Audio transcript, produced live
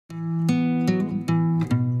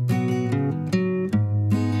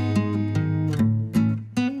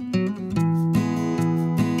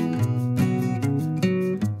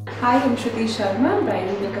I'm Shruti Sharma,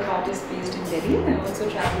 bridal makeup artist based in Delhi. I also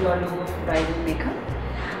travel all over for bridal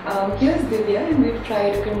makeup. Here's Divya, and we've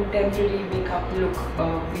tried a contemporary makeup look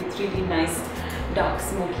with really nice dark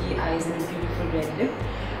smoky eyes and a beautiful red lip.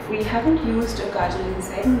 We haven't used a kajal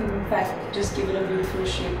inside, we in fact just give it a beautiful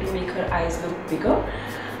shape to make her eyes look bigger.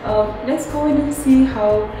 Let's go in and see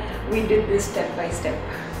how we did this step by step.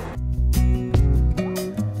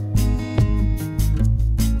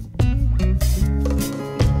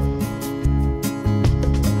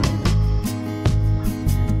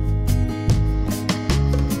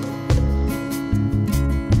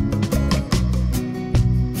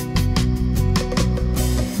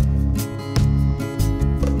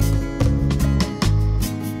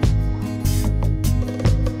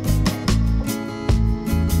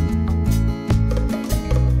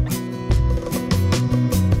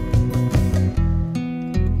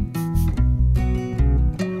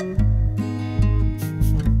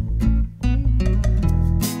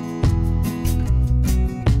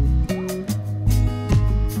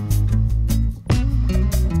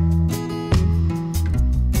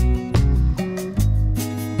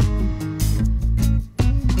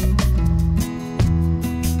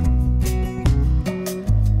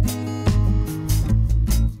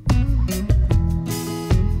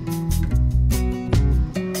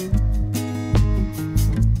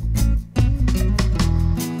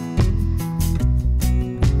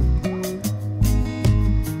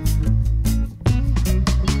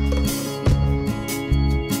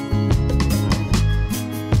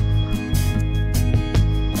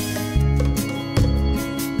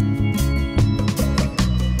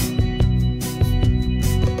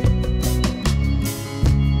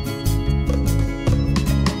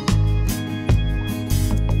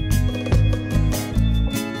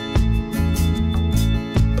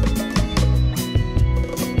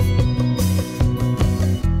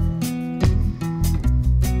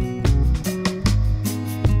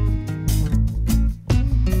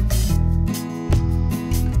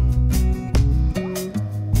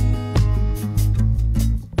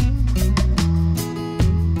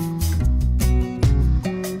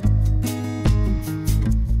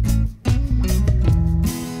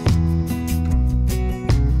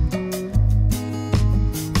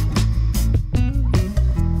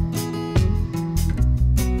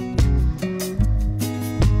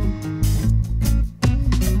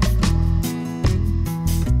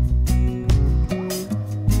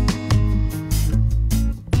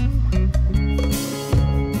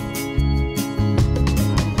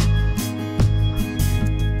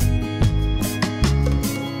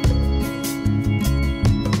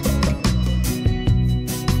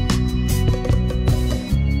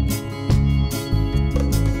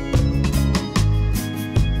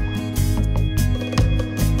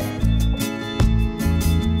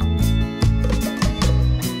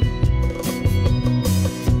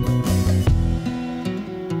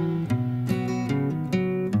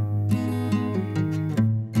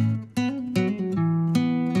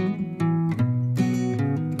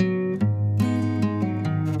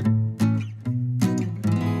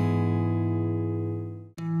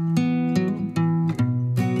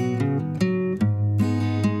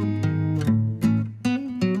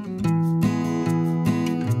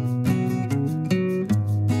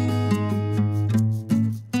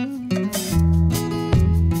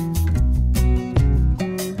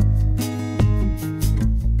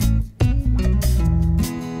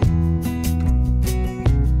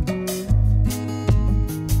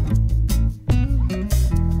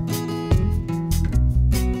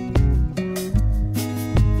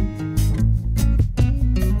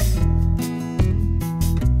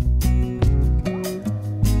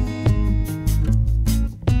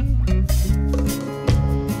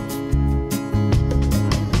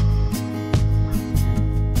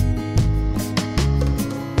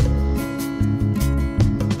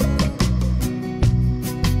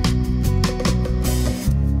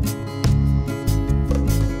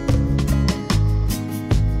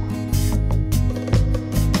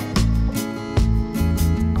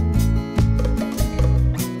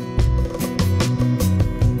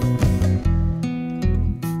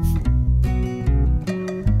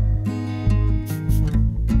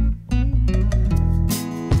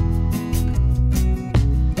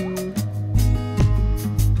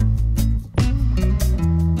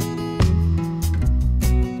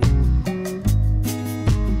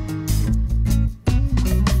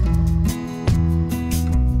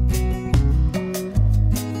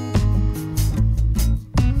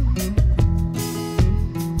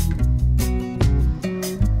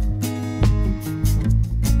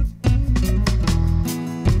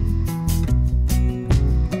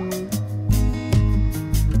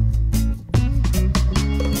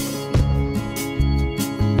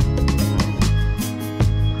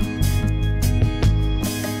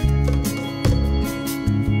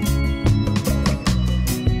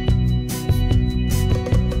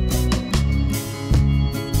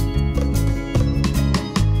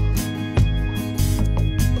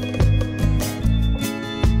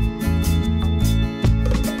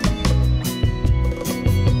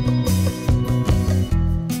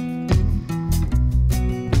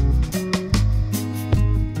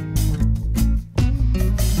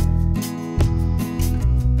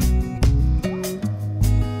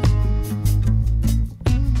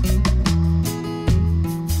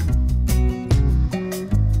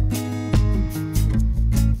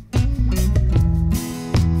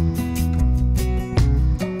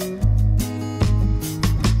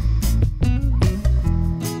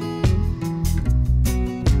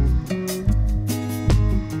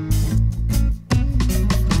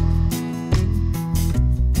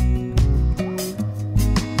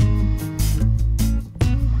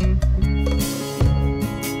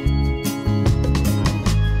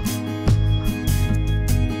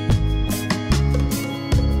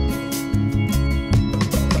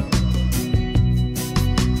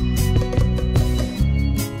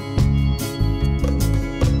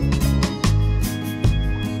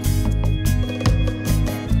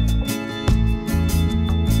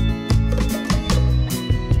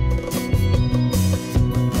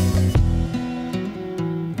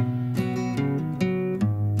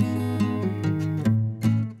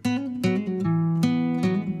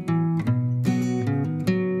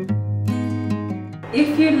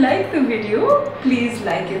 video, please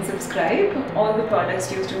like and subscribe. All the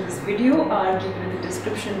products used in this video are given in the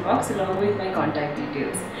description box along with my contact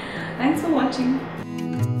details. Thanks for watching.